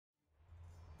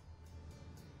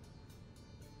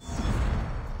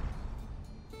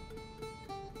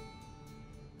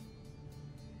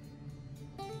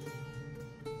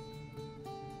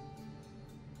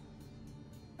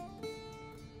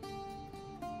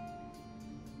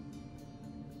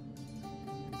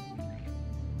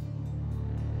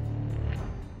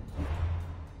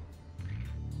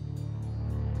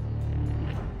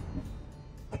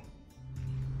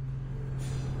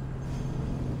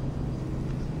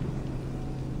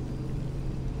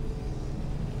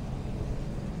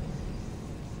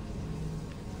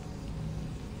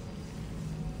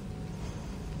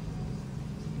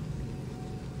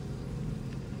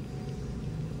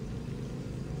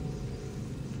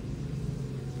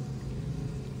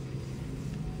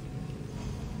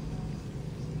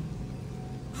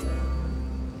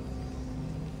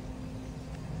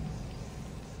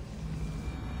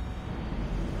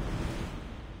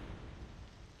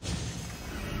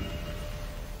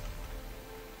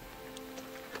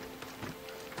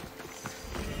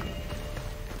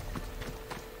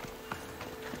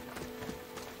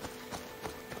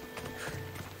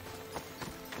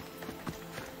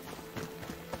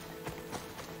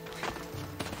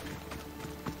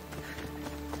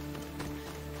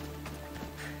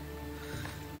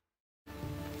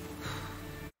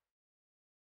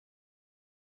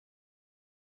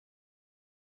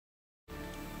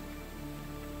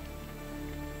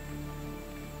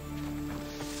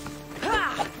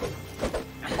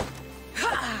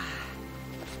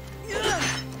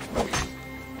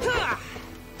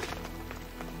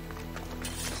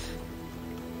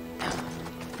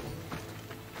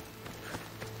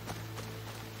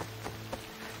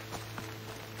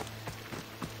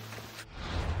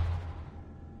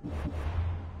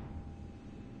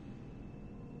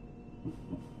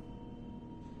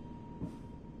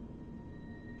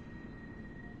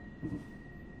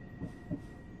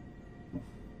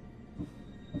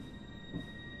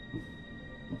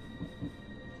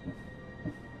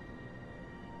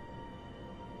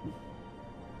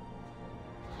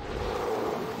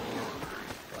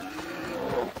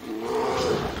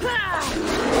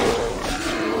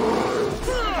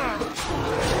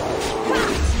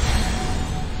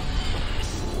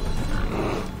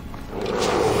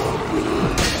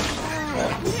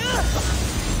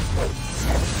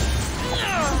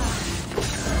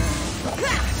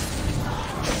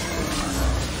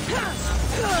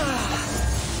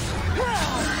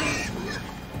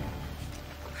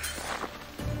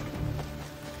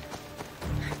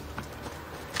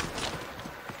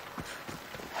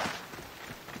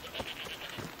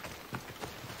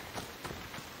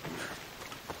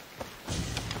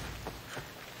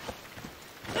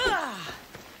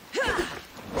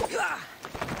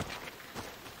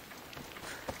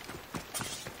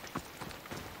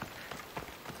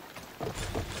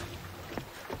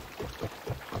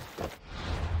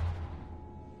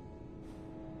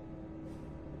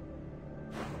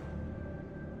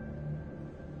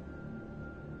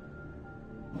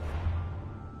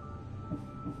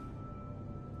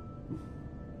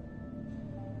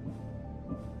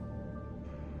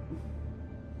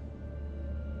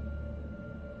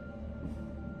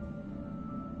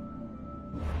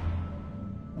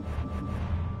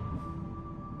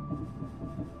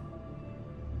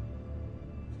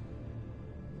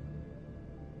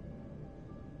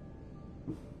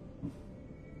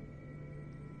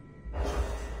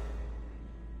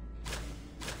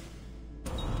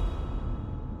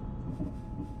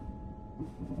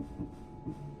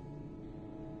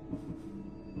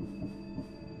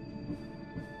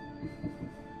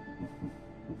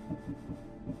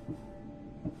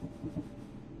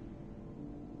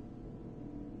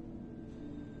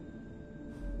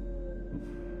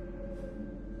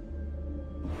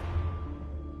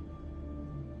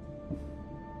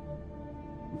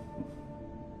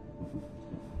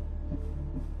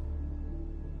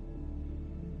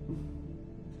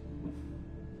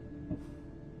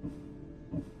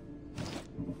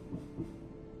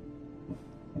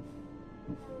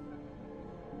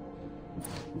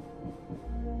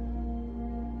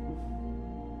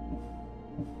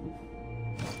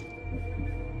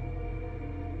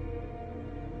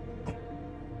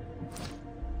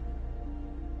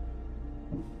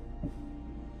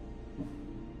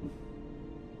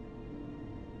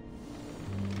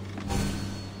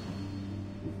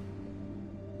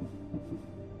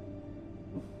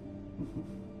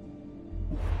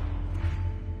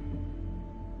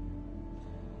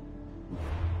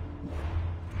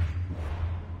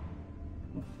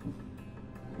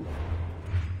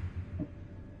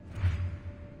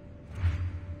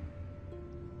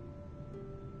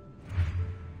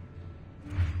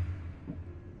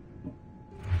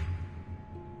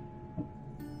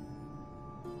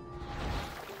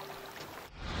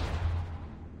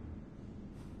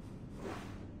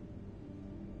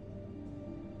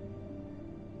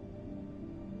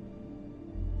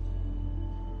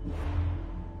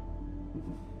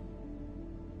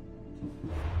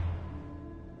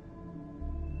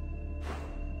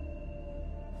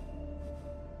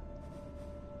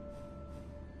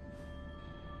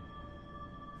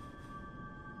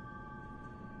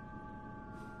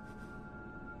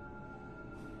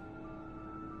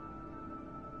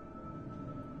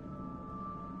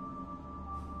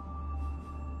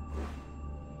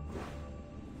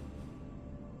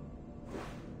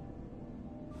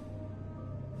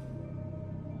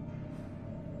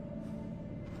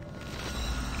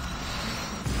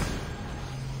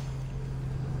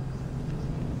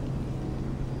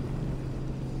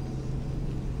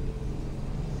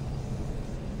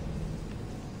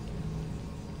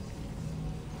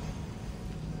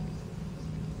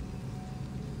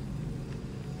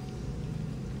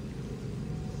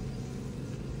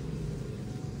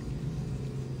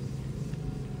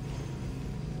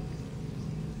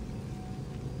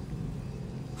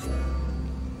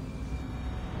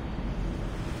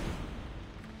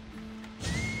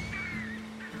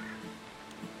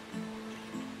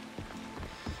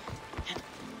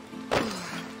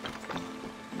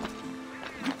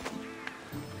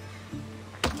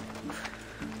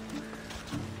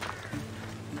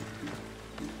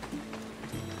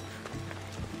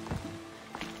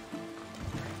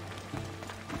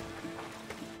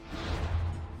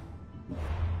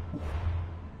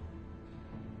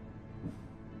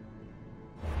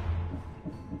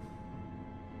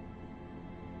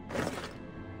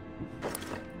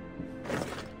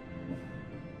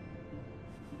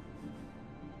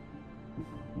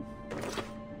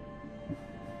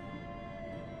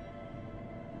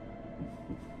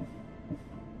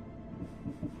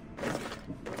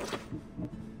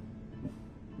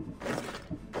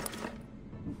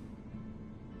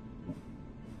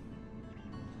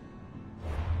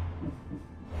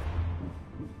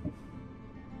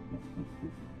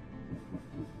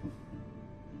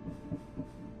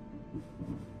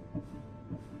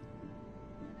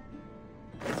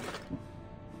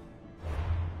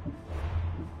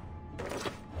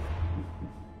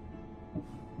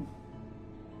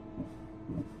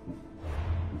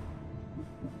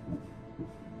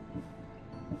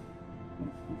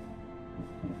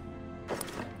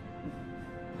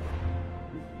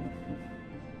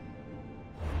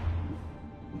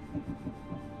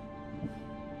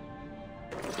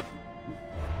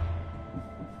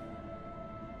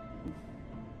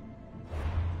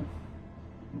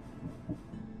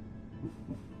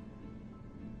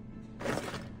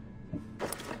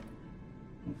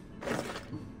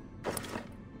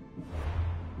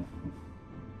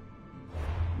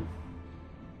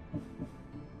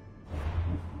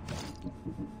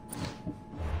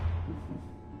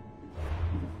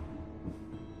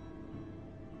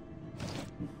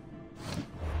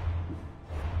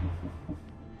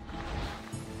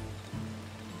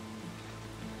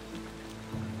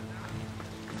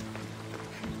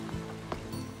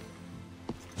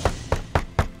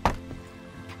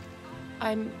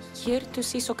I'm here to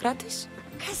see Socrates?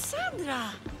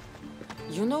 Cassandra!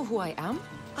 You know who I am?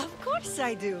 Of course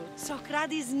I do.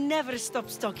 Socrates never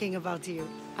stops talking about you.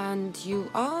 And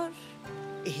you are?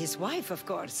 His wife, of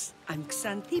course. I'm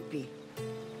Xanthippe.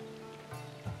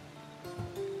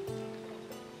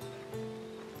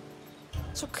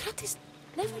 Socrates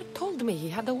never told me he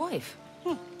had a wife.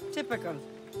 Typical.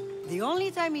 The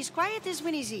only time he's quiet is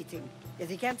when he's eating. Yet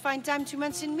he can't find time to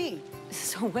mention me.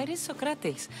 So where is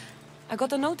Socrates? I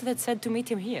got a note that said to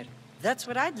meet him here. That's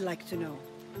what I'd like to know.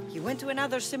 He went to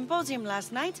another symposium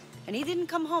last night, and he didn't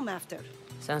come home after.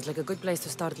 Sounds like a good place to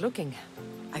start looking.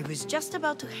 I was just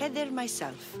about to head there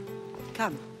myself.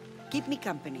 Come, keep me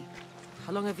company.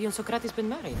 How long have you and Socrates been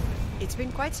married? It's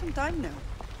been quite some time now.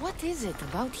 What is it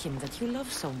about him that you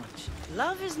love so much?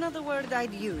 Love is not the word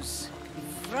I'd use.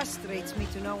 It frustrates me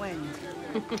to no end.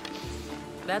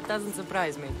 That doesn't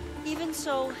surprise me. Even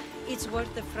so, it's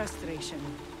worth the frustration.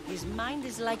 His mind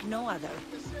is like no other.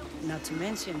 Not to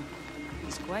mention,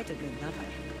 he's quite a good lover.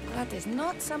 That is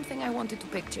not something I wanted to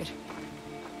picture.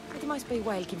 It must be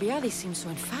why Alcibiades seems so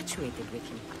infatuated with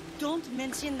you. Don't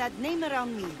mention that name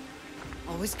around me.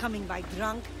 Always coming by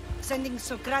drunk, sending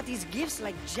Socrates gifts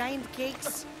like giant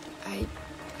cakes. I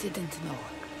didn't know.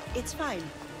 It's fine.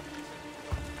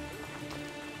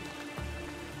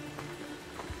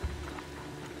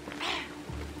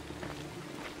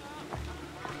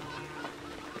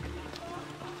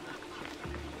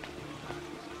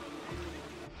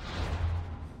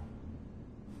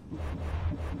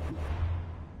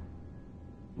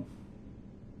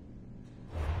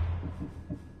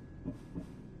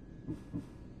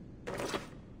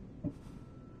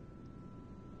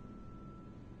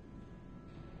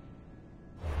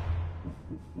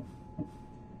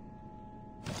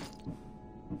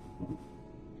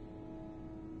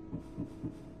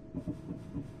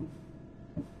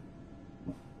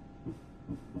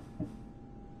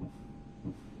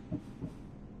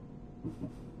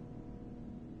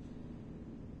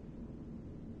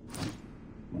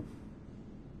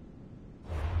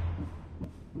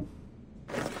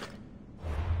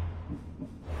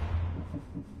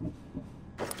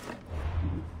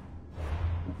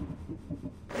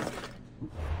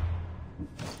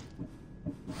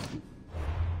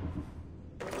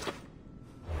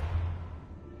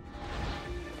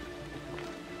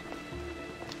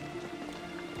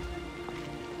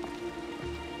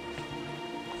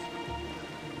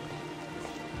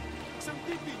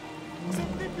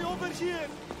 Xanthippe, over here!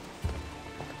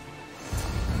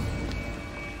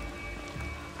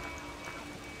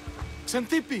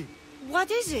 Xanthippe! What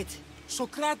is it?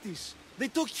 Socrates! They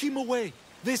took him away.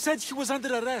 They said he was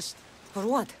under arrest. For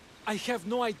what? I have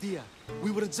no idea.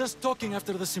 We were just talking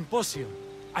after the symposium.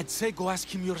 I'd say go ask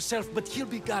him yourself, but he'll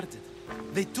be guarded.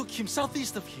 They took him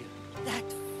southeast of here. That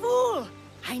fool!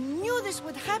 I knew this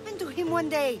would happen to him one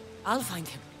day. I'll find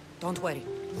him. Don't worry.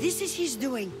 This is his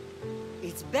doing.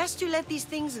 It's best to let these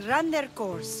things run their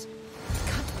course.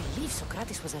 I can't believe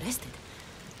Socrates was arrested.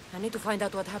 I need to find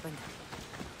out what happened.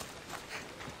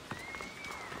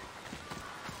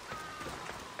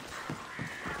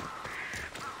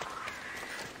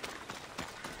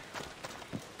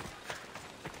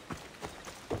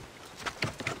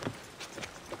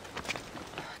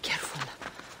 Careful.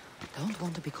 Don't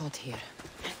want to be caught here.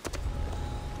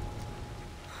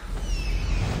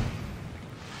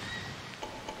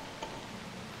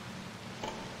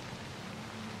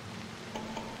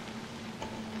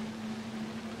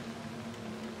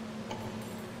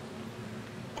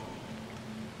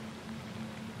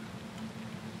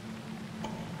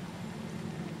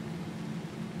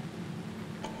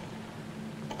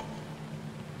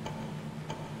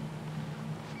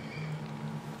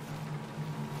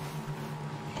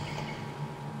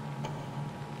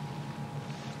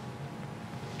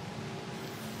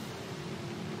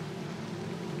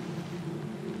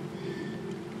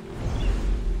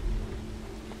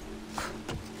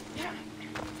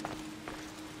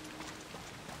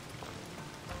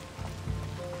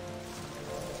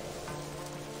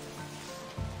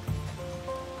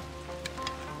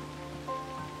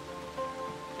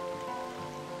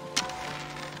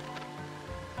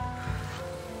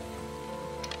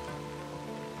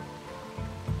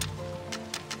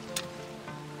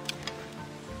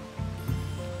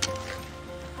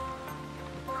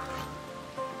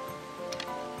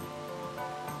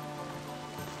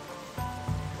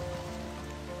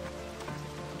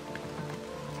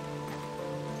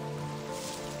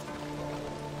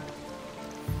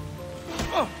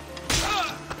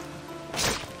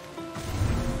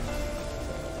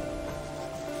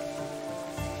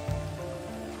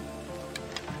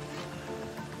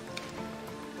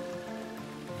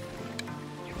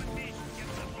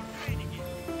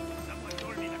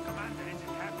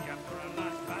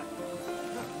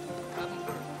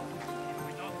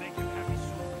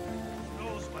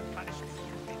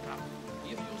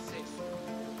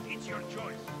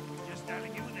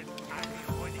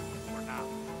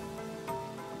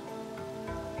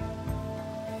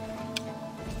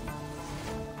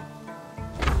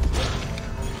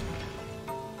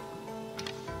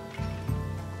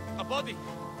 body.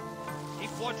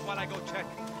 Keep watch while I go check.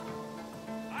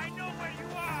 I know where you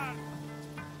are!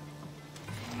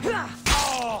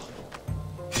 Oh!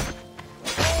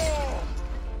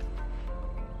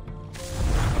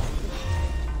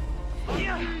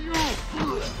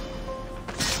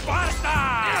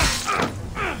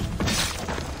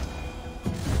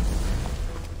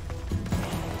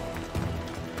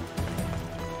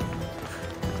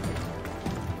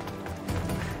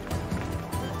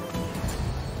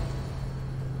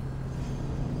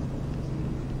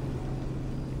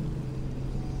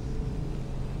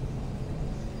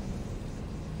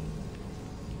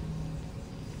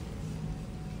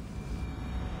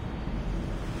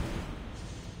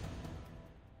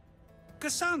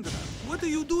 Cassandra, what are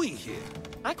you doing here?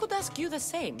 I could ask you the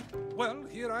same. Well,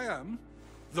 here I am.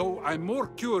 Though I'm more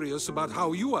curious about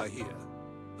how you are here.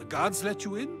 The guards let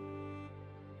you in?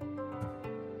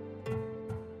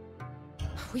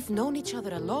 We've known each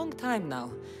other a long time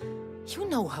now. You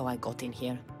know how I got in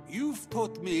here. You've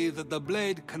taught me that the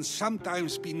blade can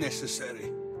sometimes be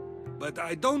necessary. But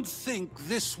I don't think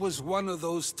this was one of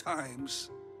those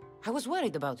times. I was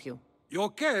worried about you. Your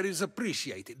care is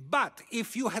appreciated, but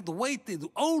if you had waited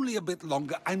only a bit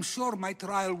longer, I'm sure my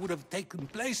trial would have taken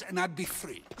place and I'd be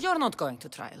free. You're not going to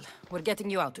trial. We're getting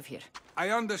you out of here.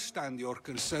 I understand your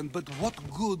concern, but what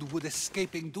good would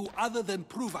escaping do other than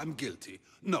prove I'm guilty?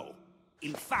 No.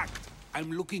 In fact,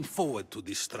 I'm looking forward to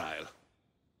this trial.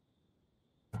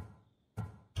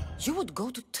 You would go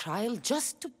to trial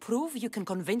just to prove you can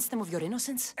convince them of your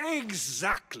innocence?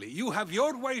 Exactly. You have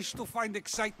your ways to find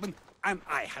excitement, and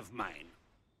I have mine.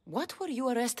 What were you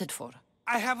arrested for?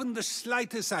 I haven't the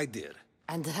slightest idea.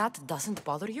 And that doesn't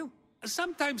bother you?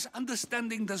 Sometimes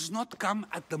understanding does not come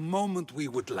at the moment we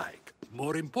would like.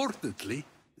 More importantly,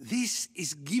 this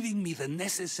is giving me the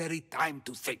necessary time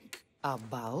to think.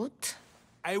 About?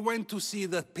 I went to see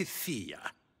the Pythia,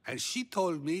 and she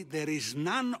told me there is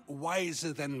none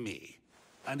wiser than me.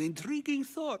 An intriguing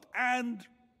thought, and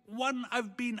one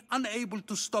I've been unable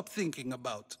to stop thinking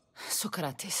about.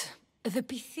 Socrates, the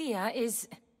Pythia is...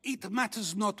 It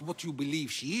matters not what you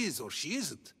believe she is or she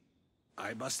isn't.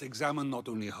 I must examine not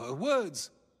only her words,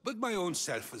 but my own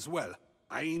self as well.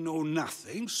 I know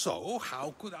nothing, so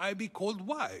how could I be called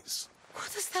wise?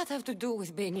 What does that have to do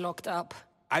with being locked up?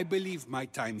 I believe my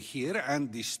time here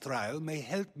and this trial may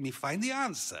help me find the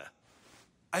answer.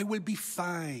 I will be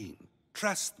fine.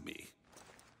 Trust me.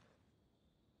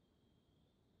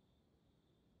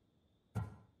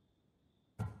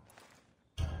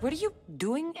 Were you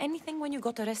doing anything when you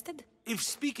got arrested? If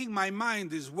speaking my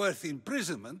mind is worth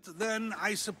imprisonment, then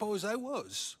I suppose I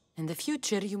was. In the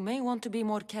future, you may want to be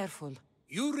more careful.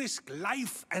 You risk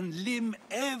life and limb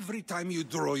every time you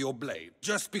draw your blade.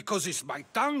 Just because it's my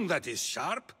tongue that is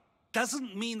sharp,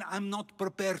 doesn't mean I'm not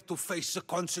prepared to face the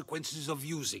consequences of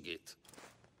using it.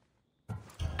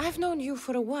 I've known you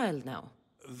for a while now.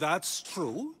 That's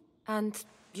true. And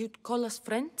you'd call us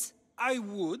friends? I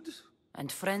would. And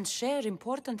friends share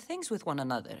important things with one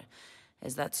another.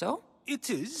 Is that so? It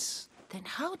is. Then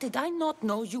how did I not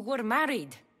know you were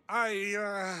married?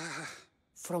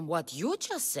 From what you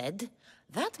just said,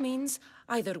 that means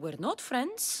either we're not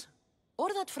friends,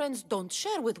 or that friends don't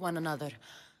share with one another.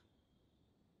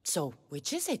 So,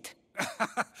 which is it?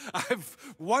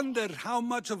 I've wondered how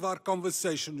much of our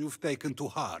conversation you've taken to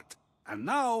heart. And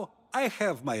now, I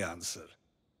have my answer.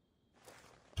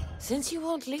 Since you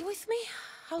won't leave with me,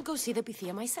 I'll go see the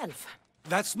Pythia myself.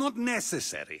 That's not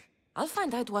necessary. I'll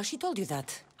find out why she told you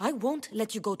that. I won't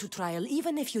let you go to trial,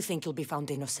 even if you think you'll be found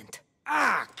innocent.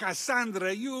 Ah,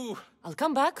 Cassandra, you... I'll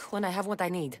come back when I have what I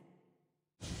need.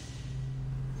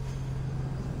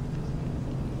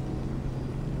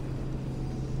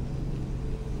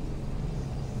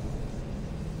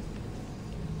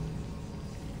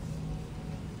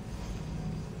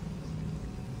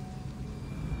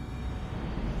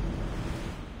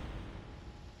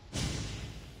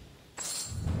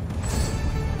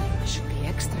 I should be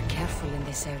extra careful in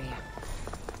this area.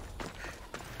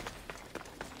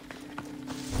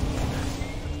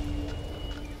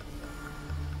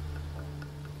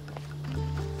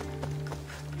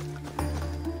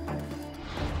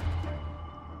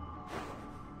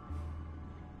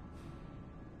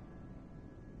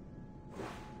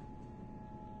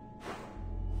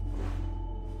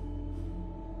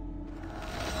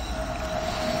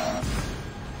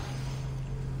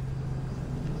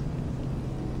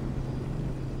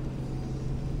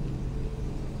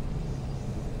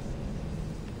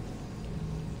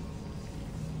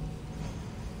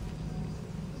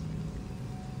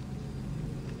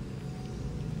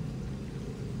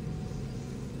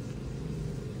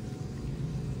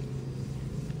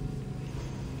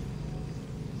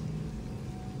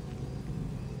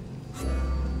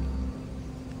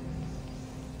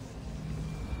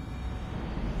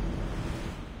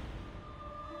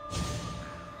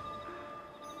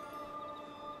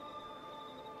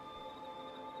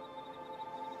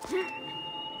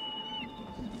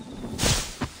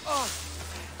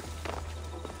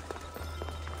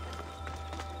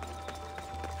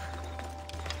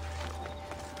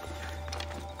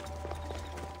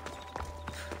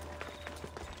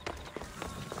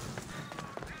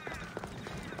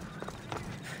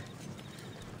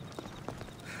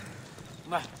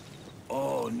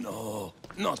 Oh no,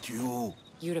 not you.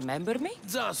 You remember me?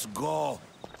 Just go.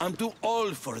 I'm too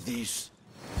old for this.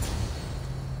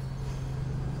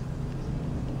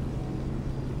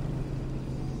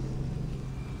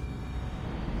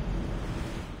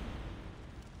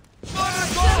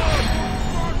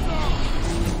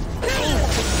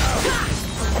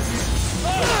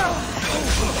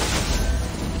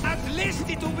 At least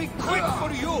it will be quick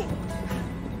for you!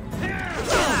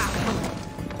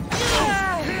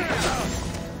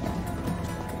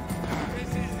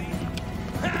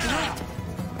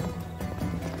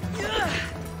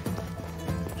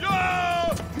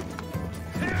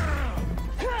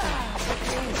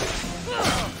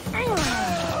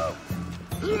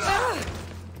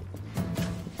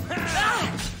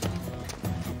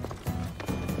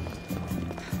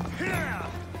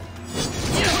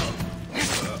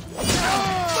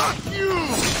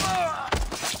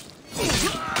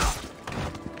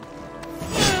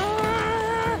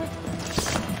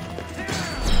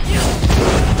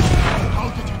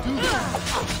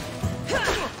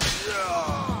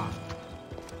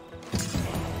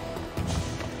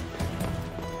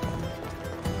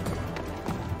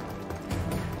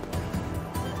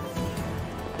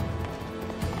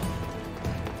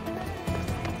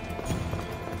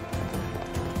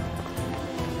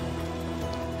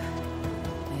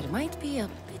 Might be a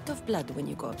bit of blood when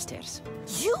you go upstairs.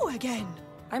 You again!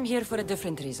 I'm here for a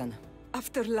different reason.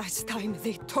 After last time,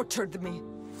 they tortured me.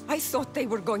 I thought they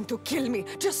were going to kill me,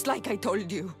 just like I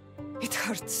told you. It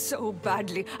hurt so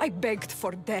badly, I begged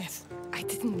for death. I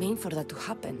didn't mean for that to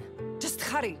happen. Just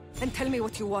hurry, and tell me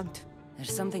what you want.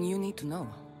 There's something you need to know.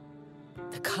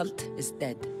 The cult is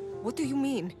dead. What do you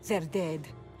mean, they're dead?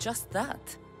 Just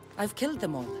that. I've killed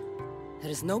them all. There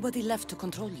is nobody left to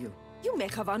control you. You may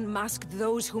have unmasked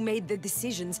those who made the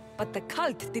decisions, but the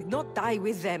cult did not die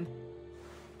with them.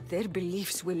 Their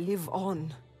beliefs will live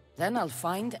on. Then I'll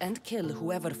find and kill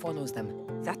whoever follows them.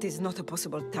 That is not a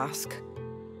possible task.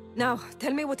 Now,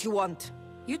 tell me what you want.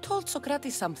 You told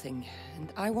Socrates something,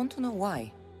 and I want to know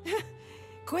why.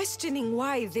 Questioning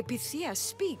why the Pythia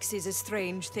speaks is a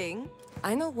strange thing.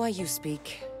 I know why you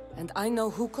speak, and I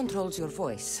know who controls your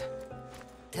voice.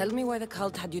 Tell me why the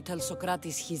cult had you tell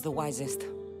Socrates he's the wisest.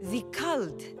 The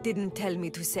cult didn't tell me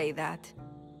to say that.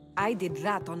 I did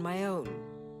that on my own.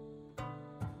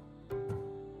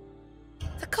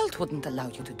 The cult wouldn't allow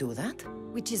you to do that.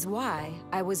 Which is why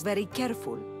I was very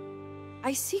careful.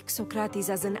 I seek Socrates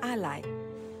as an ally,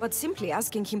 but simply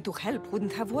asking him to help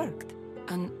wouldn't have worked.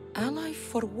 An ally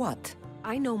for what?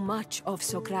 I know much of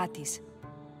Socrates.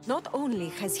 Not only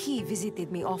has he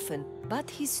visited me often, but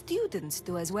his students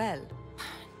do as well.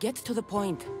 Get to the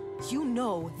point. You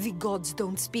know the gods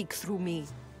don't speak through me.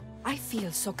 I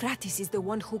feel Socrates is the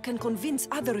one who can convince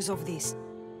others of this.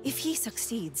 If he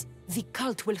succeeds, the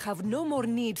cult will have no more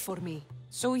need for me.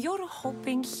 So you're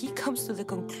hoping he comes to the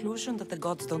conclusion that the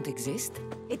gods don't exist?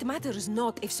 It matters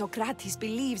not if Socrates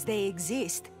believes they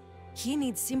exist. He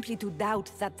needs simply to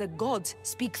doubt that the gods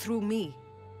speak through me.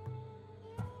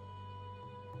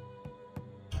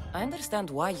 I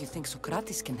understand why you think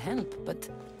Socrates can help, but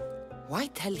why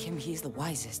tell him he's the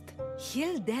wisest?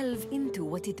 He'll delve into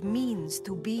what it means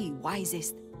to be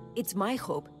wisest. It's my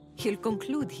hope he'll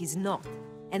conclude he's not,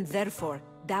 and therefore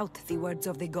doubt the words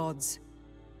of the gods.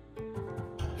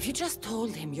 If you just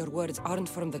told him your words aren't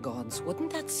from the gods,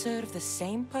 wouldn't that serve the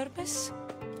same purpose?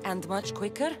 And much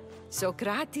quicker?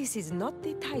 Socrates is not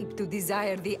the type to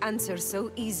desire the answer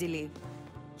so easily.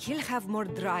 He'll have more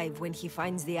drive when he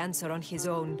finds the answer on his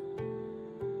own.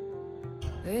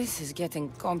 This is getting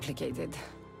complicated.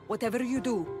 Whatever you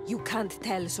do, you can't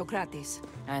tell Socrates.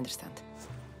 I understand.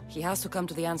 He has to come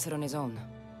to the answer on his own.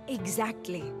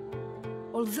 Exactly.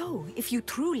 Although, if you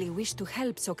truly wish to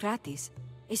help Socrates,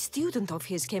 a student of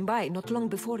his came by not long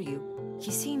before you.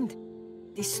 He seemed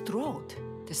distraught.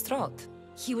 Distraught?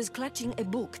 He was clutching a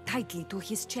book tightly to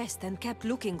his chest and kept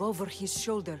looking over his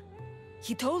shoulder.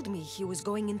 He told me he was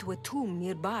going into a tomb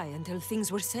nearby until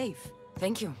things were safe.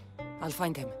 Thank you. I'll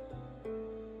find him.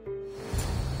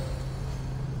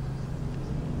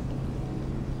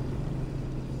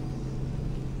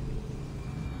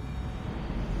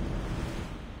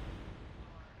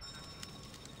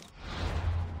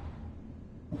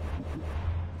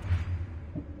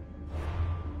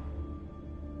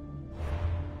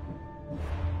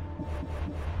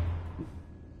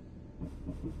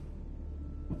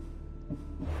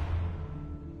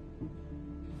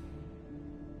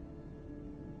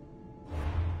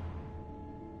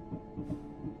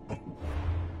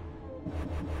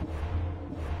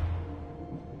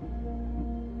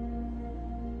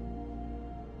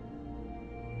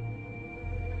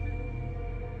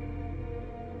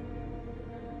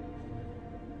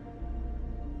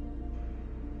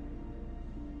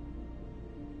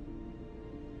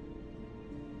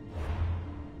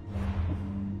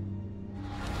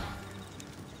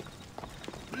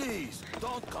 Please,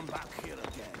 don't come back here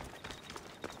again.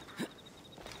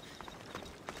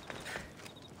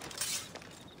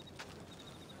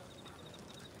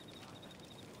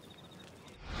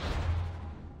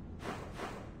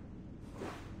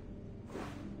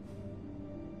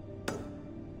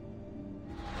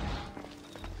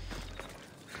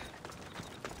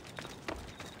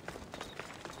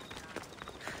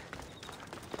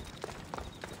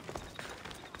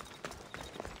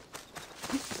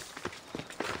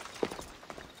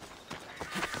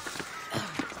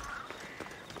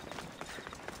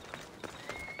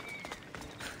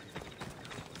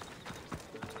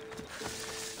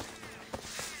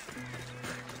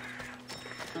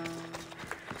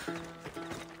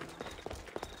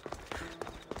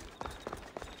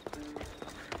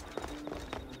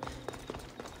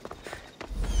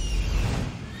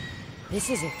 This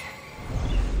is it.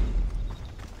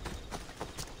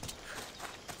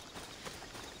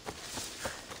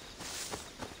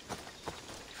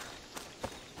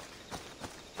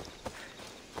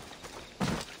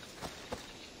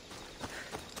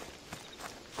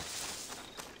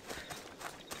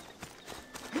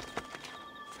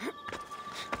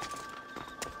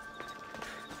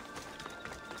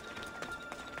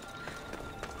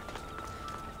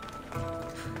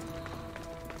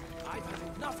 I've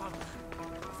had enough of it.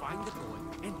 Find the boy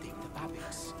and take the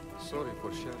babies. Sorry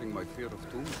for sharing my fear of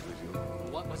tombs with you.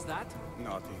 What was that?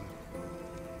 Nothing.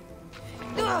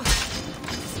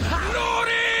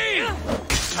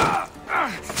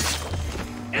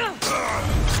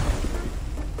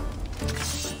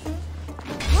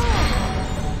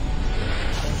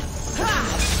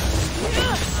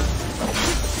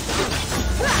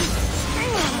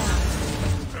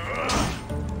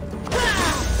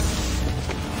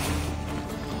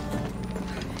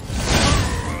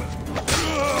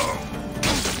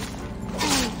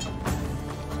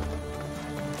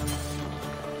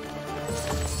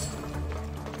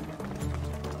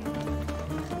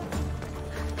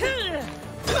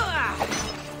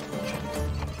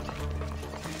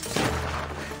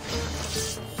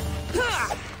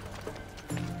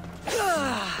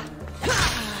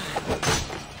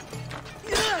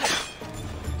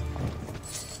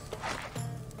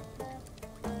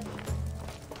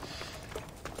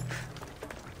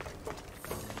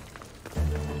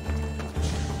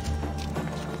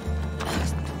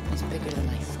 It's bigger than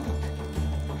I thought.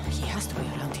 He has to be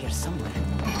around here somewhere.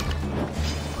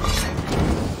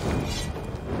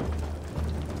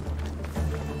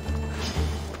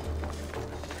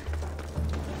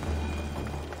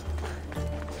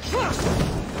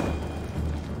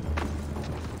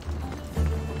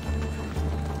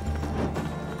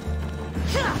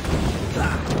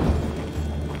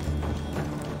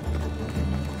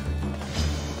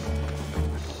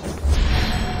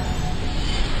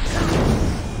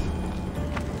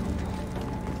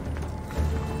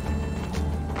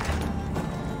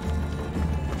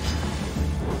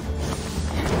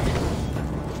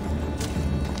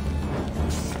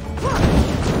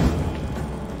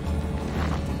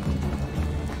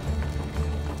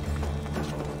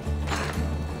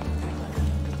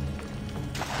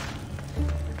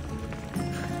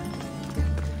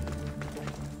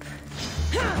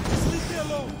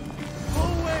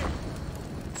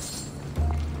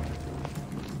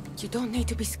 You don't need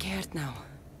to be scared now.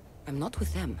 I'm not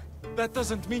with them. That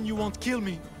doesn't mean you won't kill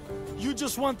me. You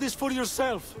just want this for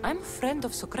yourself. I'm a friend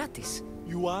of Socrates.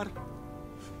 You are?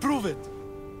 Prove it.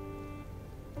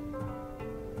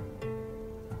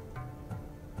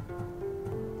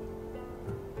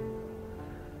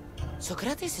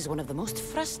 Socrates is one of the most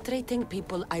frustrating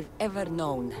people I've ever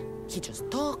known. He just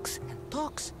talks and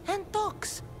talks and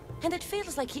talks. And it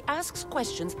feels like he asks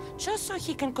questions just so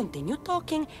he can continue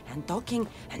talking and talking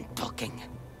and talking.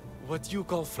 What you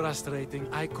call frustrating,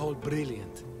 I call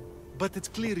brilliant. But it's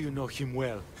clear you know him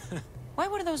well. Why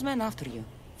were those men after you?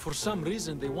 For some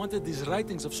reason, they wanted these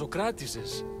writings of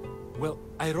Socrates's. Well,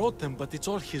 I wrote them, but it's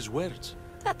all his words.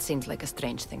 That seems like a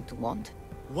strange thing to want.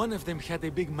 One of them had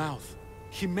a big mouth.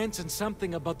 He mentioned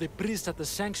something about the priest at the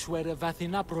sanctuary of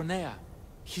Athena Pronea.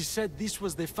 He said this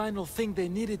was the final thing they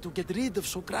needed to get rid of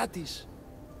Socrates.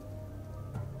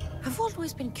 I've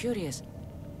always been curious.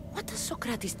 What does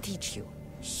Socrates teach you?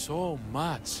 So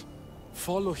much.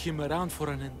 Follow him around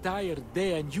for an entire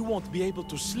day and you won't be able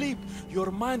to sleep. Your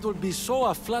mind will be so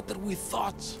aflutter with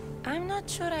thoughts. I'm not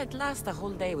sure I'd last a whole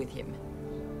day with him.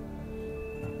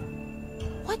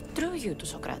 What drew you to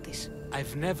Socrates?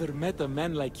 I've never met a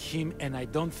man like him and I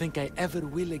don't think I ever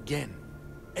will again.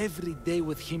 Every day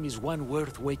with him is one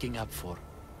worth waking up for.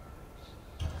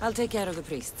 I'll take care of the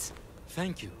priests.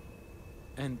 Thank you.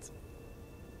 And,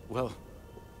 well,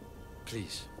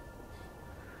 Please.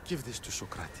 Give this to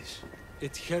Socrates.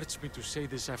 It hurts me to say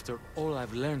this after all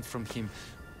I've learned from him,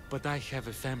 but I have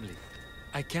a family.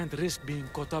 I can't risk being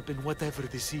caught up in whatever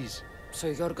this is. So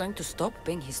you're going to stop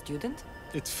being his student?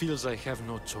 It feels I have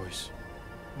no choice.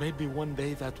 Maybe one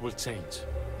day that will change.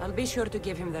 I'll be sure to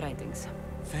give him the writings.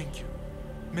 Thank you.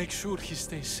 Make sure he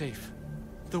stays safe.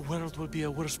 The world will be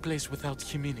a worse place without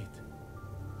him in it.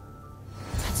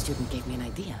 That student gave me an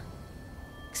idea.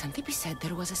 Xanthippe said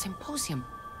there was a symposium.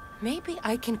 Maybe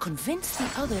I can convince the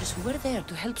others who were there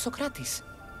to help Socrates.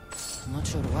 I'm not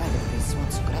sure why the priests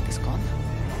want Socrates gone,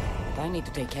 but I need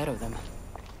to take care of them.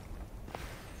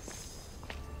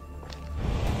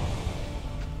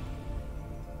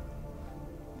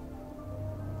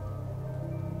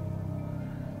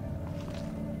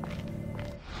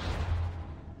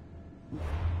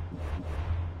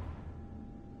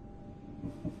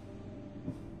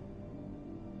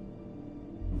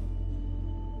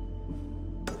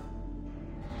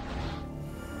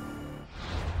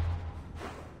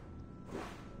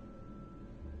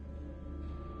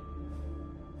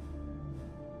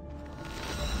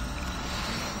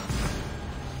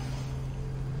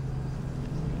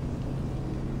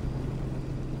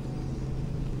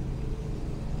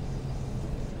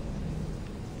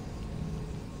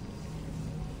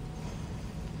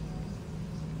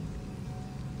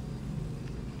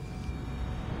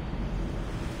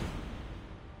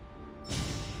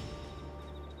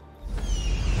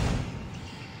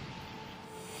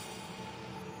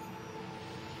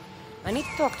 I need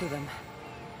to talk to them.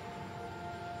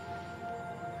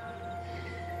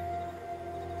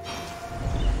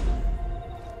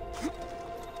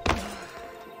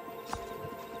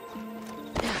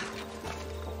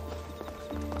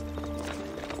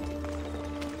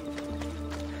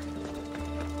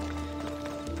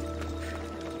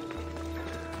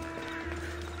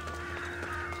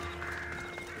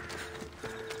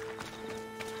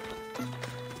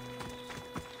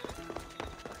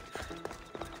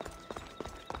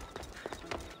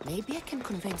 Maybe I can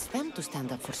convince them to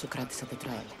stand up for Socrates at the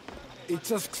trial. It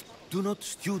just... Do not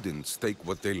students take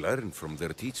what they learn from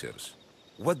their teachers?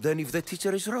 What then if the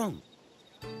teacher is wrong?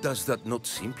 Does that not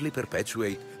simply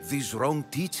perpetuate these wrong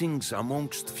teachings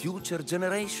amongst future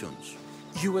generations?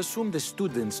 You assume the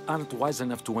students aren't wise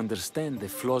enough to understand the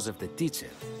flaws of the teacher.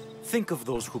 Think of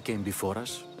those who came before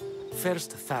us.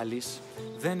 First Thales,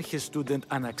 then his student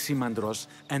Anaximandros,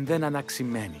 and then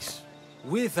Anaximenes.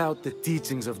 Without the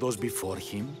teachings of those before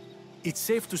him, it's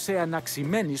safe to say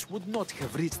Anaximenes would not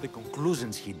have reached the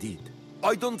conclusions he did.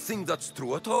 I don't think that's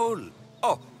true at all.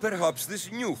 Oh, perhaps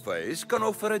this new phase can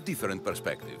offer a different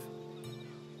perspective.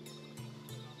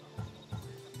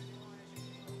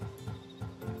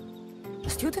 A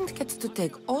student gets to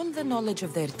take all the knowledge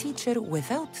of their teacher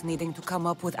without needing to come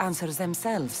up with answers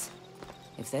themselves.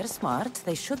 If they're smart,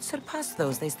 they should surpass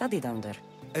those they studied under.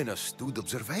 An astute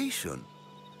observation.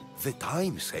 The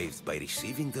time saved by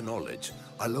receiving the knowledge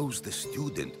allows the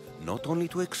student not only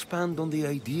to expand on the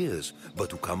ideas, but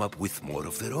to come up with more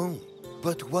of their own.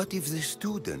 But what if the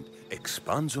student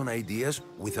expands on ideas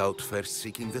without first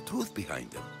seeking the truth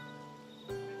behind them?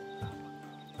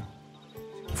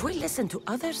 If we listen to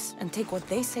others and take what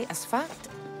they say as fact,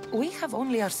 we have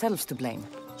only ourselves to blame.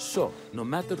 So, no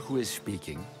matter who is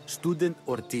speaking, student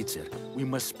or teacher, we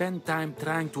must spend time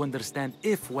trying to understand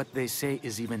if what they say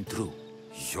is even true.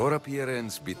 Your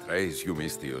appearance betrays you,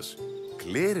 Mystius.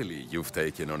 Clearly, you've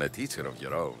taken on a teacher of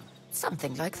your own.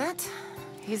 Something like that.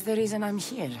 He's the reason I'm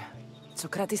here.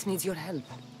 Socrates needs your help.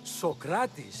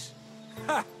 Socrates?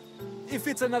 Ha! If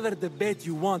it's another debate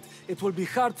you want, it will be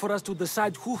hard for us to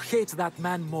decide who hates that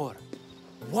man more.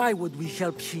 Why would we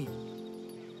help him?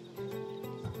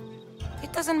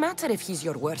 It doesn't matter if he's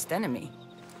your worst enemy.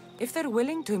 If they're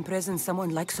willing to imprison someone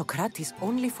like Socrates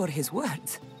only for his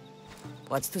words,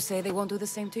 what's to say they won't do the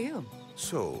same to you?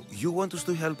 So, you want us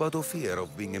to help out of fear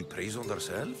of being imprisoned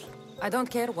ourselves? I don't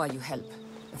care why you help.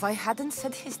 If I hadn't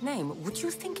said his name, would you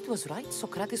think it was right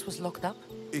Socrates was locked up?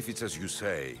 If it's as you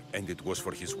say, and it was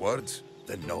for his words,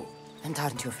 then no. And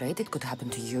aren't you afraid it could happen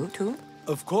to you, too?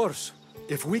 Of course.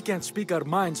 If we can't speak our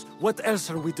minds, what else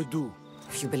are we to do?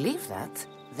 If you believe that,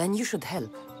 then you should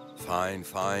help. Fine,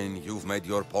 fine. You've made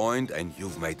your point, and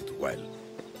you've made it well.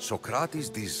 Socrates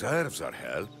deserves our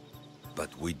help, but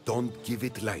we don't give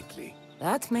it lightly.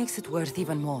 That makes it worth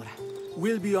even more.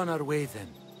 We'll be on our way then.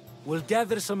 We'll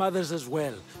gather some others as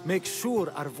well. Make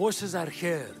sure our voices are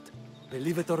heard.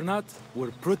 Believe it or not,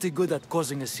 we're pretty good at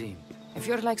causing a scene. If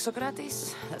you're like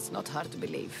Socrates, that's not hard to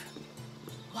believe.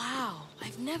 Wow,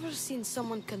 I've never seen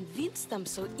someone convince them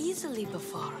so easily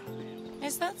before.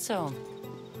 Is that so?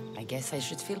 I guess I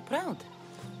should feel proud.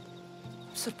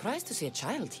 Surprised to see a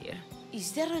child here.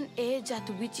 Is there an age at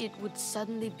which it would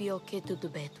suddenly be okay to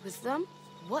debate with them?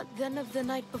 What then of the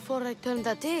night before I turned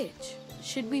that age?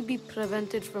 Should we be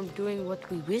prevented from doing what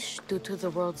we wish due to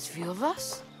the world's view of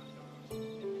us?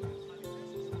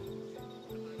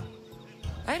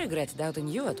 I regret doubting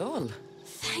you at all.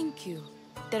 Thank you.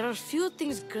 There are few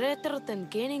things greater than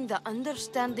gaining the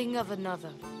understanding of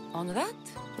another. On that,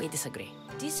 we disagree.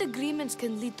 Disagreements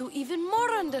can lead to even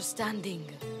more understanding.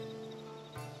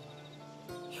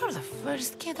 You're the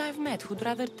first kid I've met who'd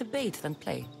rather debate than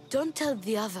play. Don't tell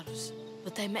the others,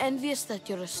 but I'm envious that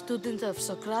you're a student of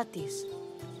Socrates.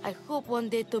 I hope one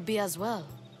day to be as well.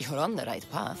 You're on the right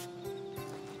path.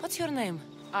 What's your name?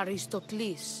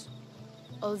 Aristocles.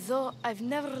 Although I've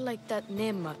never liked that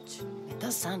name much. It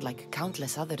does sound like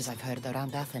countless others I've heard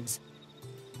around Athens.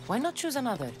 Why not choose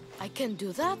another? I can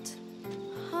do that?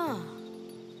 Huh.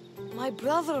 My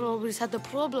brother always had a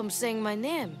problem saying my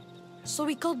name, so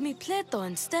he called me Plato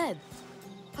instead.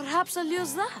 Perhaps I'll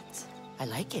use that. I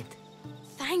like it.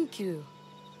 Thank you.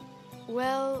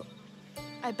 Well,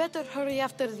 I better hurry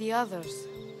after the others.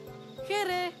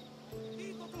 Here.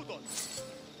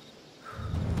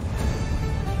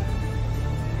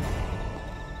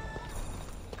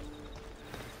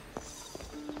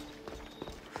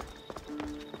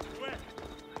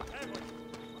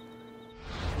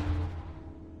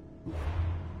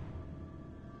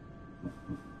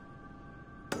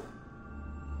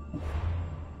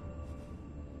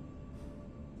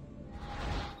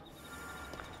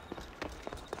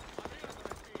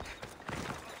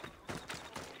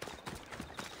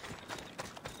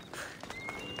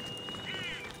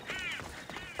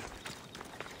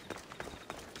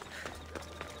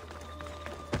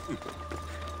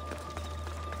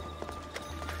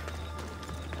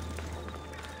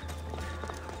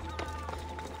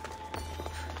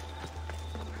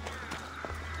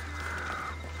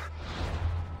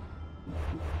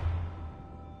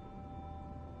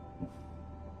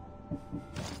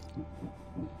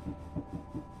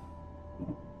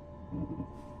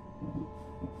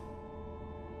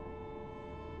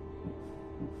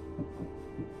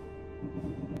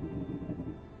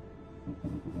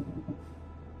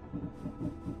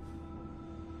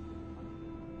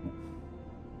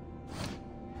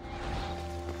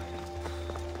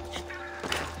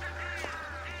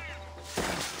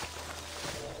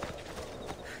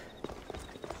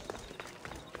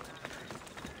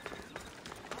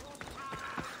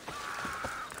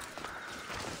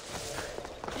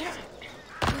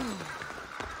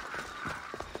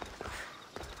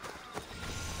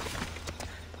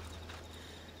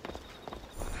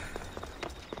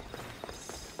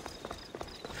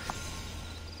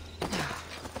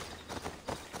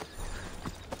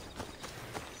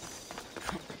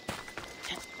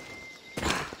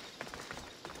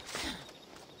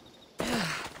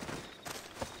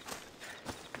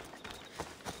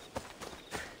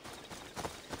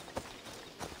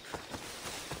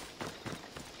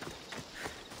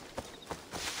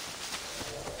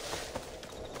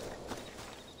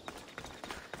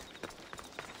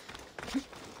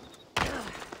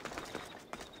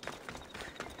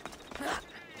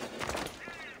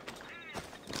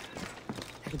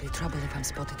 There'll be trouble if I'm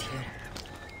spotted here.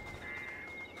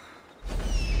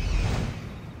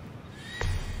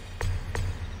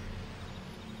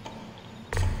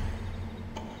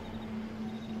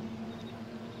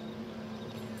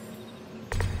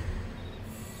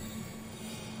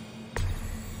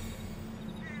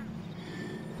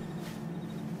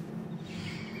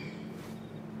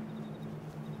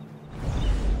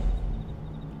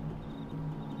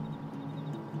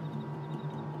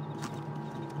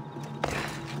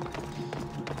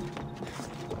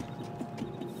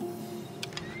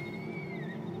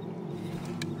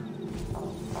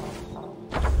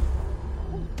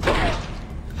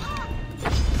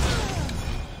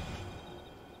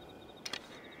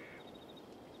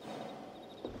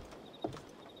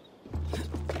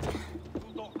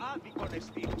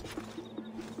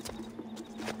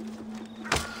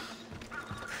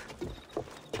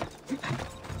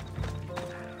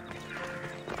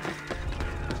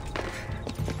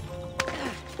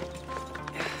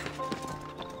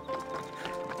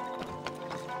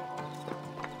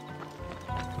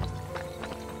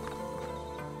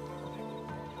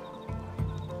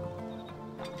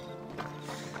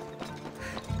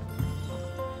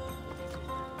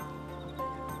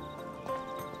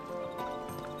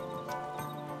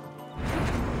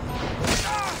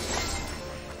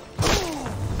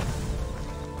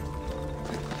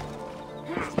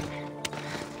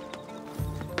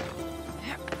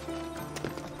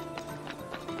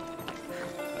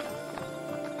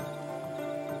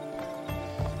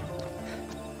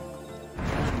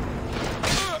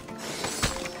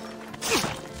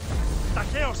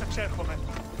 Εξέρχομαι.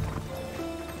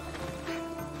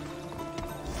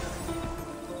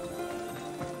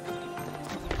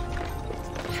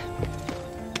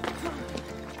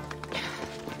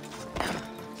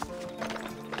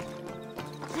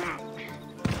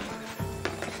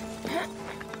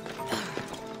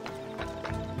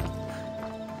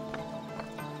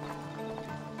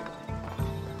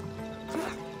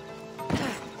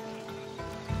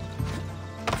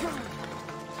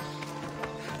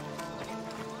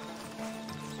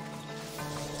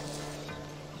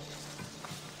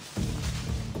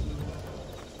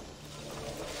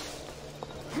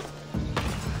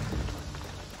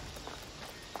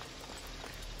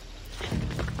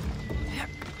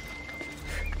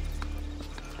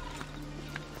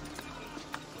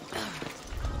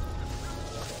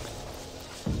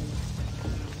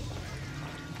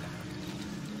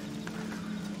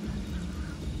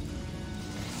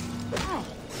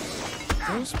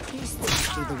 Those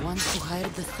priests were the ones who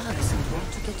hired the thugs and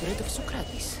wanted to get rid of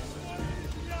Socrates.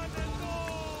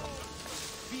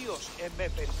 Ποιος εμέ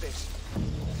περιπέσει.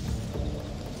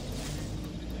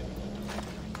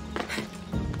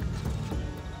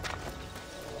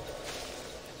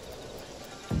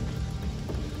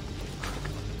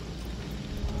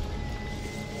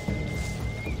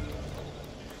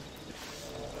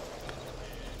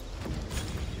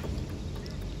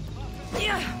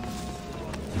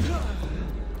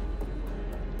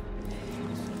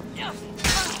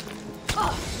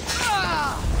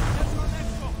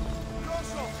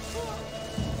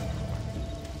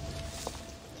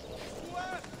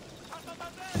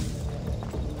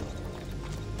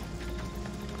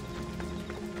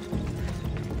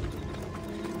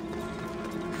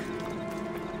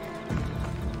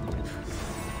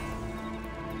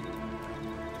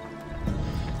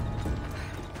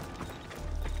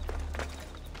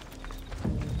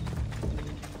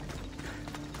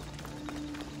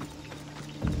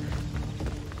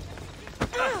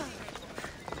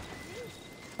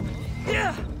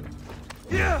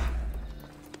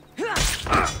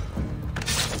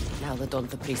 Now that all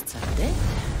the priests are dead,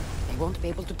 they won't be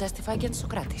able to testify against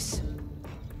Socrates.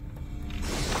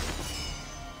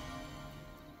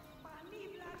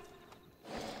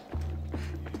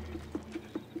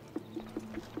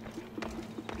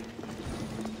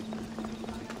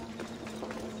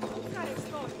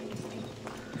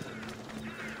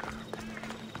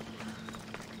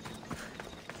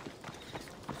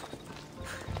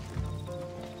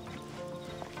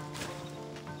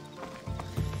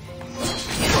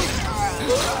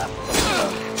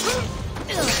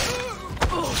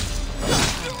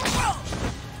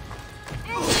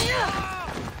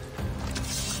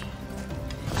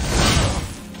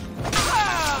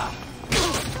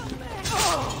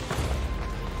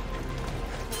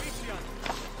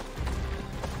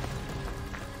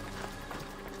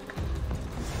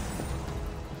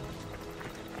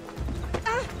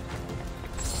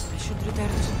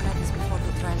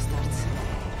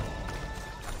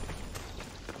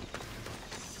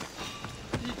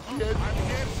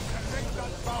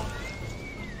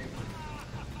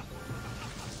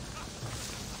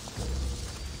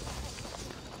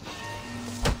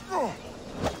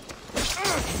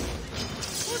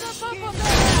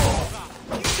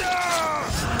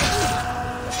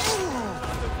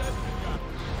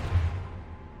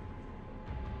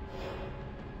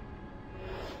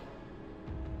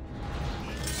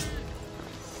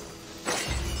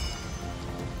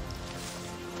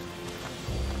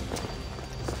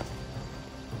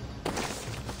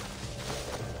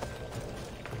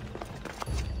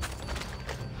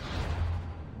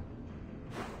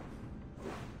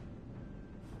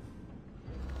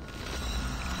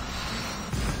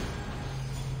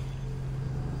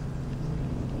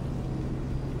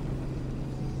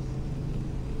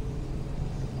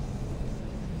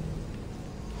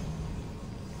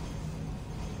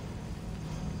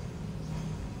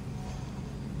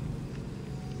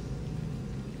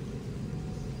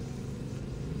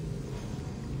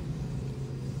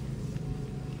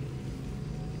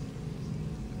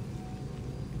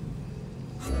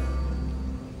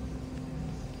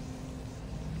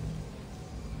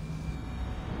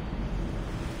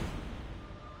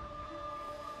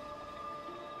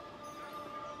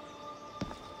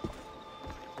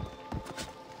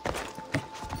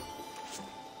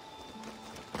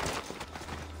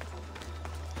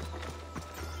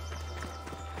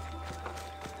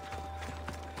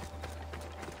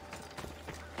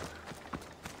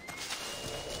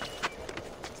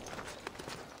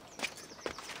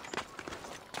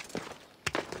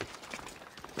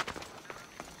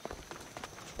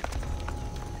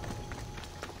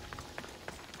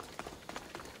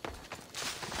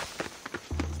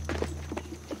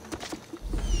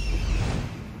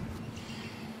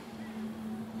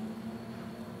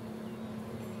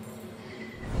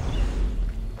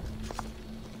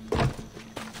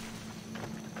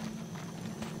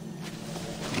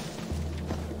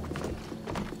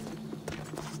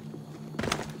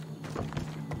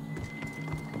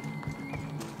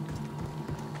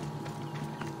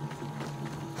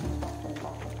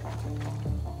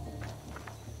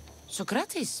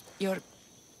 Socrates, you're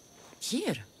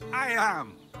here. I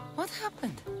am. What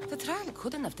happened? The trial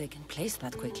couldn't have taken place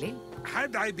that quickly.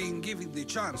 Had I been given the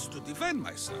chance to defend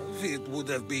myself, it would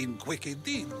have been quick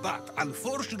indeed. But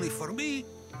unfortunately for me,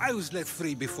 I was let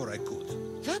free before I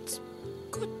could. That's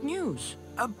good news.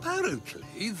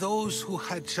 Apparently, those who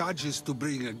had charges to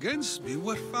bring against me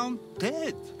were found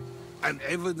dead. And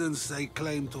evidence they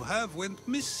claimed to have went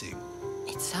missing.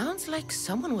 It sounds like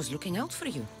someone was looking out for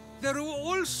you. There were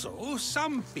also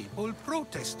some people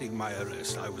protesting my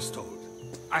arrest, I was told.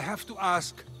 I have to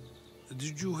ask,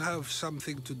 did you have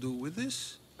something to do with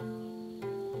this?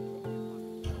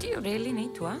 Do you really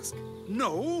need to ask?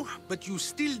 No, but you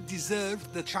still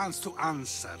deserve the chance to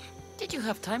answer. Did you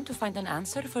have time to find an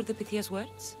answer for the Pythia's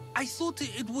words? I thought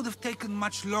it would have taken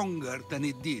much longer than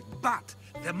it did, but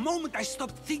the moment I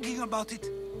stopped thinking about it,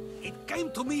 it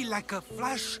came to me like a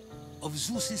flash of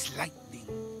Zeus's lightning.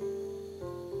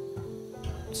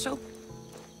 So,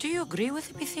 do you agree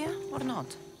with Pythia or not?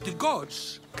 The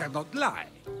gods cannot lie.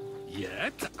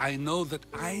 Yet, I know that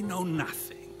I know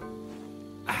nothing.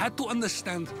 I had to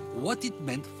understand what it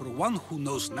meant for one who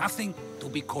knows nothing to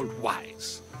be called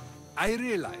wise. I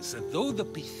realized that though the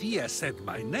Pythia said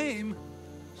my name,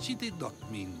 she did not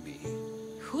mean me.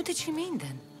 Who did she mean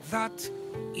then? That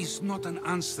is not an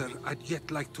answer I'd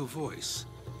yet like to voice.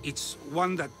 It's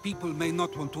one that people may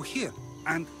not want to hear,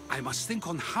 and I must think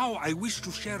on how I wish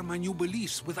to share my new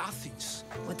beliefs with Athens.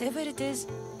 Whatever it is,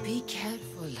 be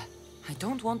careful. I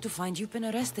don't want to find you've been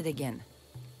arrested again.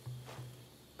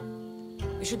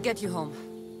 We should get you home.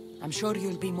 I'm sure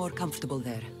you'll be more comfortable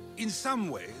there. In some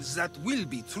ways, that will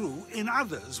be true. In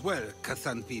others, well,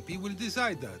 Xanthippe will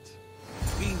decide that.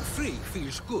 Being free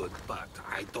feels good, but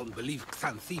I don't believe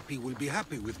Xanthippe will be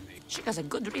happy with me. She has a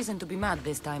good reason to be mad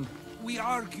this time. We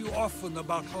argue often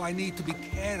about how I need to be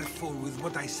careful with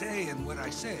what I say and what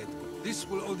I said. This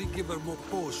will only give her more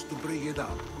cause to bring it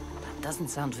up. That doesn't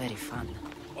sound very fun.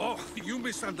 Oh, you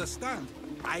misunderstand.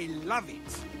 I love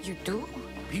it. You do?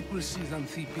 People see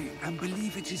Xanthippe and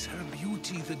believe it is her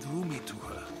beauty that drew me to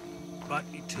her. But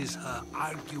it is her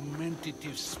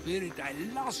argumentative spirit I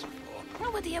lust for.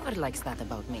 Nobody ever likes that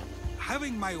about me.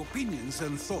 Having my opinions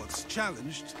and thoughts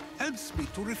challenged helps me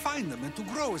to refine them and to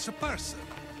grow as a person.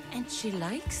 And she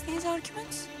likes these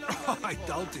arguments? I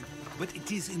doubt it, but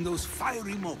it is in those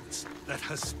fiery moments that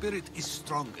her spirit is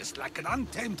strongest, like an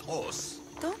untamed horse.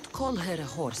 Don't call her a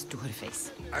horse to her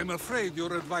face. I'm afraid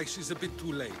your advice is a bit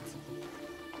too late.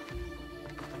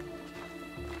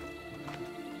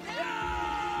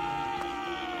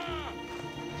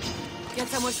 Get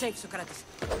somewhere safe, Socrates.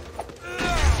 Don't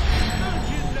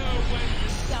you know when to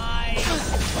die?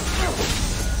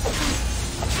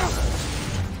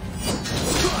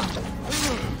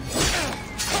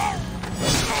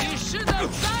 You should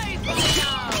have died by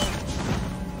now!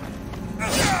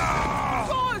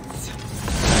 Gods!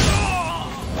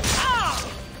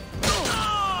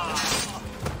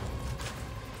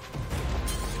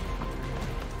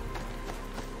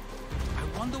 I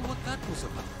wonder what that was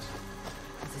about.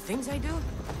 The things I do,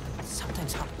 it's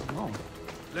sometimes hard to know.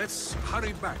 Let's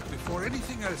hurry back before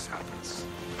anything else happens.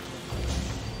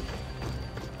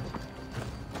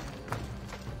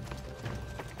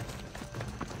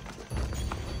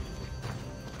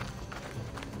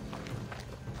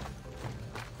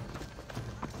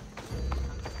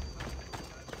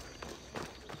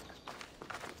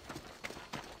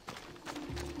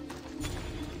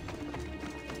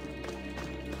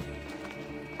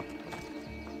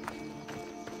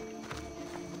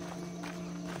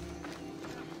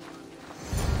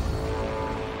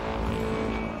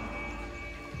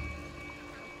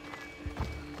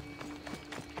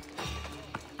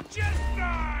 Just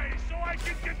die so I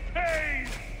can get paid!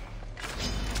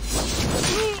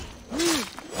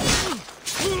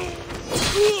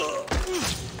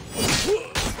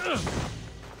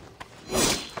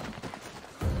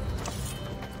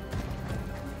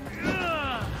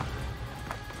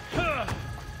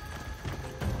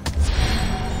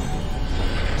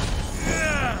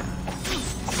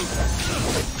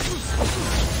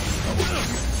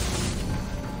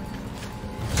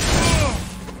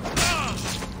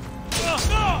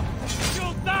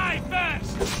 You'll die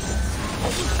first!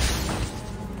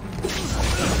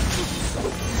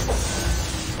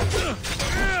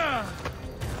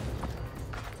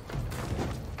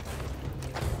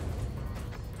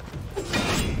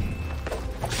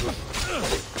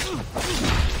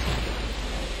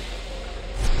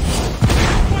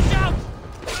 Watch out!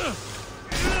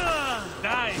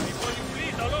 Die before you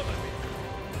bleed all over me.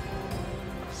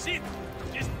 Sit,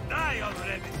 just die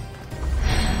already.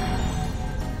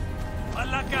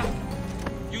 Malaka,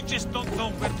 you We just don't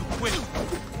know where to quit.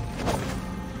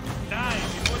 Die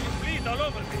before you bleed all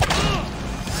over me.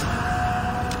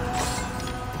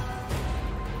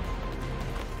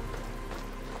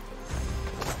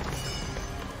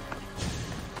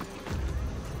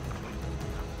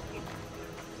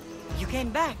 You came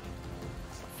back.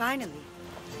 Finally.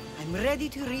 I'm ready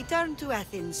to return to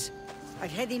Athens.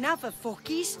 I've had enough of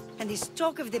Phokis and this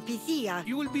talk of the Pythia.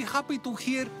 You will be happy to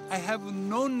hear I have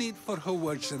no need for her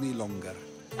words any longer.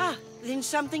 Ah, then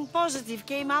something positive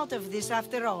came out of this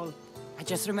after all. I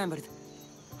just remembered.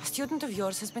 A student of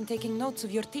yours has been taking notes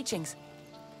of your teachings.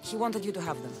 He wanted you to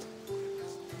have them.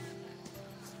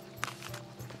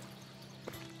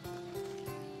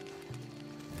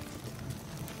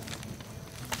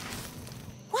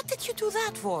 What did you do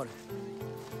that for?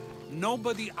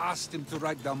 Nobody asked him to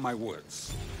write down my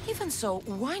words. Even so,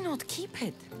 why not keep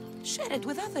it? Share it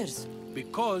with others.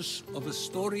 Because of a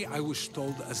story I was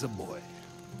told as a boy.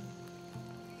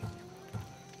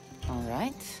 All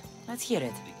right, let's hear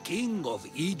it. The king of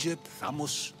Egypt,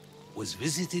 Thamos, was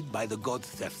visited by the god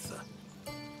Thephtha.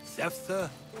 Thephtha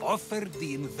offered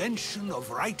the invention of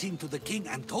writing to the king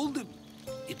and told him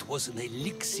it was an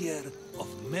elixir of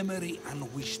memory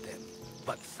and wisdom.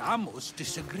 But Thamos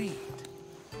disagreed.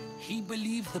 He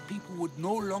believed the people would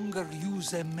no longer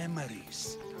use their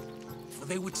memories, for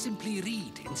they would simply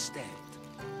read instead.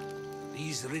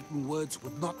 These written words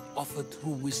would not offer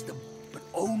true wisdom, but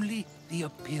only the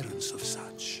appearance of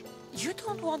such. You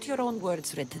don't want your own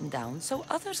words written down, so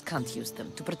others can't use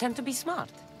them to pretend to be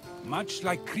smart. Much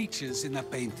like creatures in a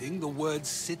painting, the words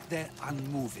sit there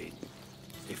unmoving.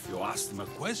 If you ask them a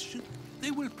question,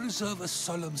 they will preserve a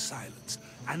solemn silence.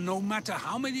 And no matter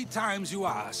how many times you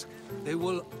ask, they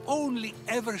will only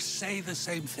ever say the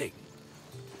same thing.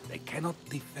 They cannot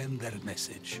defend their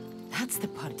message. That's the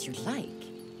part you like.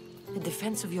 The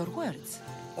defense of your words.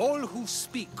 All who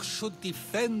speak should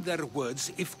defend their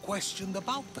words if questioned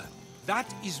about them.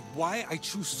 That is why I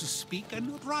choose to speak and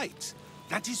not write.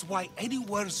 That is why any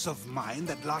words of mine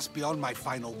that last beyond my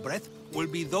final breath will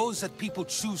be those that people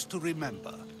choose to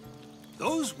remember.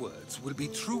 Those words will be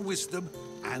true wisdom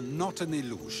and not an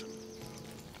illusion.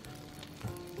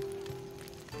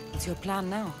 What's your plan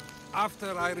now?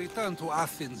 After I return to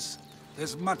Athens,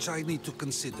 there's much I need to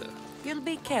consider. You'll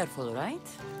be careful, right?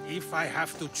 If I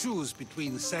have to choose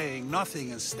between saying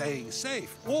nothing and staying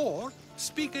safe, or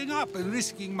speaking up and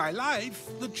risking my life,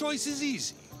 the choice is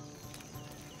easy.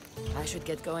 I should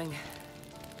get going.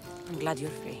 I'm glad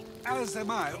you're free. As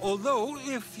am I, although,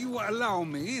 if you allow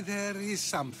me, there is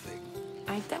something.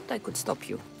 I doubt I could stop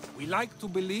you. We like to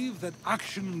believe that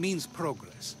action means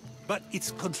progress, but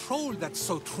it's control that's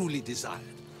so truly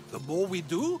desired. The more we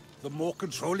do, the more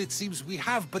control it seems we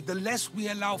have, but the less we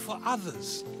allow for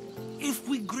others. If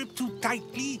we grip too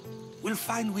tightly, we'll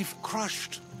find we've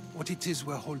crushed what it is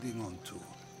we're holding on to.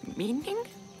 Meaning?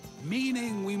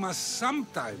 Meaning we must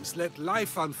sometimes let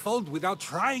life unfold without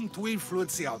trying to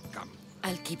influence the outcome.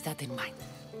 I'll keep that in mind.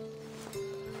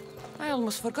 I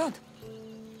almost forgot.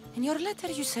 In your letter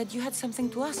you said you had something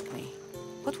to ask me.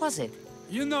 What was it?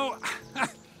 You know,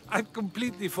 I've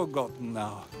completely forgotten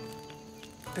now.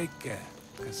 Take care,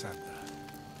 Cassandra.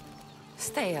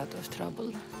 Stay out of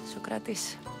trouble,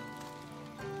 Socrates.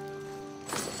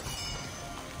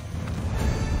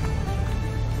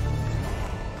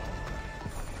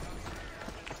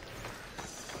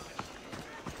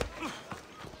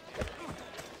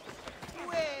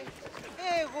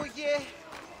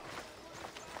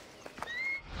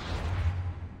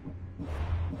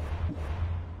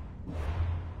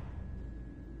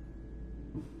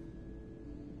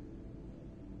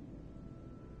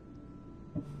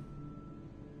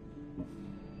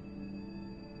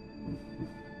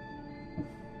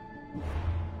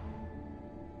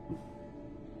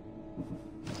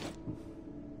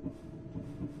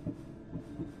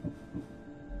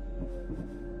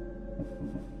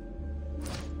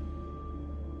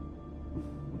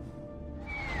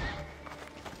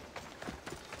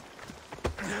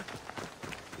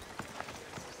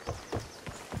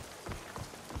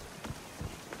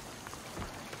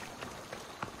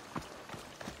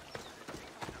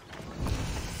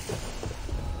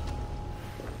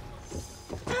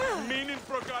 Μην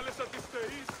προκάλεσα τη